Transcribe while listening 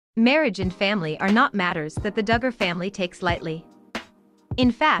Marriage and family are not matters that the Duggar family takes lightly. In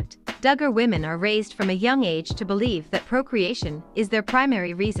fact, Duggar women are raised from a young age to believe that procreation is their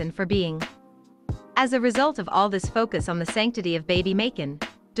primary reason for being. As a result of all this focus on the sanctity of baby-makin,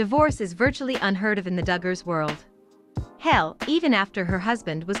 divorce is virtually unheard of in the Duggars' world. Hell, even after her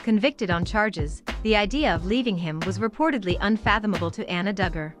husband was convicted on charges, the idea of leaving him was reportedly unfathomable to Anna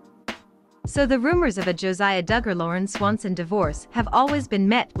Duggar. So the rumors of a Josiah Duggar-Lauren Swanson divorce have always been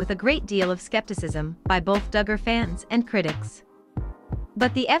met with a great deal of skepticism by both Duggar fans and critics.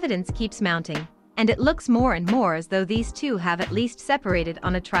 But the evidence keeps mounting, and it looks more and more as though these two have at least separated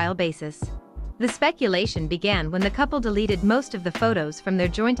on a trial basis. The speculation began when the couple deleted most of the photos from their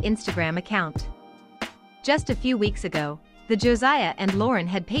joint Instagram account. Just a few weeks ago, the Josiah and Lauren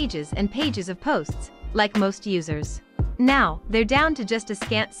had pages and pages of posts, like most users. Now, they're down to just a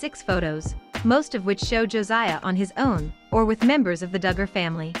scant 6 photos, most of which show Josiah on his own, or with members of the Duggar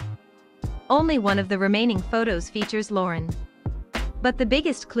family. Only one of the remaining photos features Lauren. But the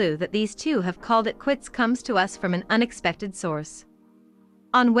biggest clue that these two have called it quits comes to us from an unexpected source.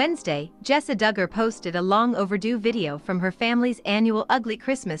 On Wednesday, Josiah Duggar posted a long overdue video from her family's annual ugly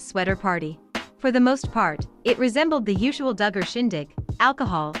Christmas sweater party. For the most part, it resembled the usual Duggar shindig,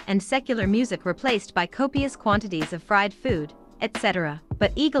 alcohol and secular music replaced by copious quantities of fried food, etc.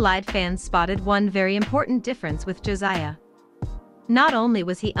 But eagle-eyed fans spotted one very important difference with Josiah. Not only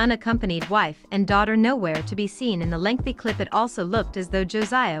was he unaccompanied, wife and daughter nowhere to be seen in the lengthy clip, it also looked as though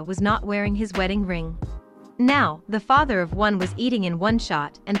Josiah was not wearing his wedding ring. Now, the father of one was eating in one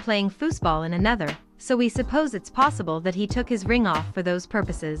shot and playing foosball in another, so we suppose it's possible that he took his ring off for those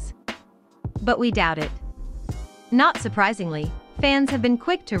purposes. But we doubt it. Not surprisingly, fans have been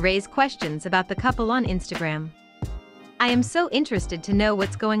quick to raise questions about the couple on Instagram. "I am so interested to know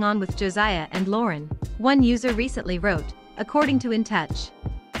what's going on with Josiah and Lauren," one user recently wrote, according to In Touch.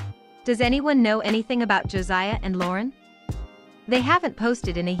 "Does anyone know anything about Josiah and Lauren? They haven't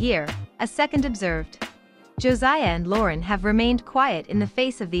posted in a year," a second observed. Josiah and Lauren have remained quiet in the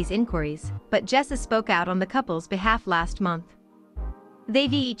face of these inquiries, but Jessiah spoke out on the couple's behalf last month.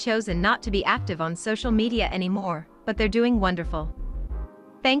 They've chosen not to be active on social media anymore, but they're doing wonderful.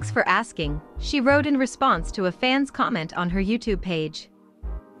 "Thanks for asking," she wrote in response to a fan's comment on her YouTube page.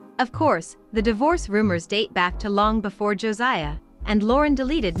 Of course, the divorce rumors date back to long before Josiah and Lauren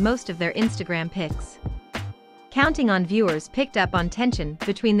deleted most of their Instagram pics. Counting on viewers picked up on tension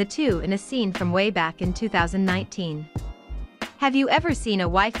between the two in a scene from way back in 2019. "Have you ever seen a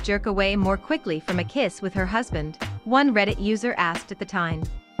wife jerk away more quickly from a kiss with her husband?" one Reddit user asked at the time.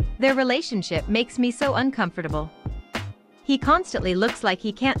 "Their relationship makes me so uncomfortable. He constantly looks like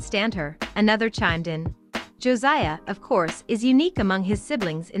he can't stand her," another chimed in. Josiah, of course, is unique among his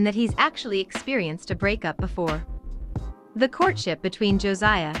siblings in that he's actually experienced a breakup before. The courtship between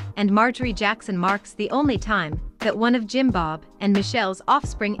Josiah and Marjorie Jackson marks the only time that one of Jim Bob and Michelle's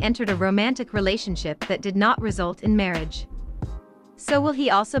offspring entered a romantic relationship that did not result in marriage. So will he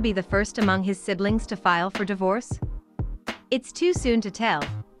also be the first among his siblings to file for divorce? It's too soon to tell,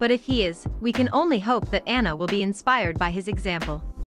 but if he is, we can only hope that Anna will be inspired by his example.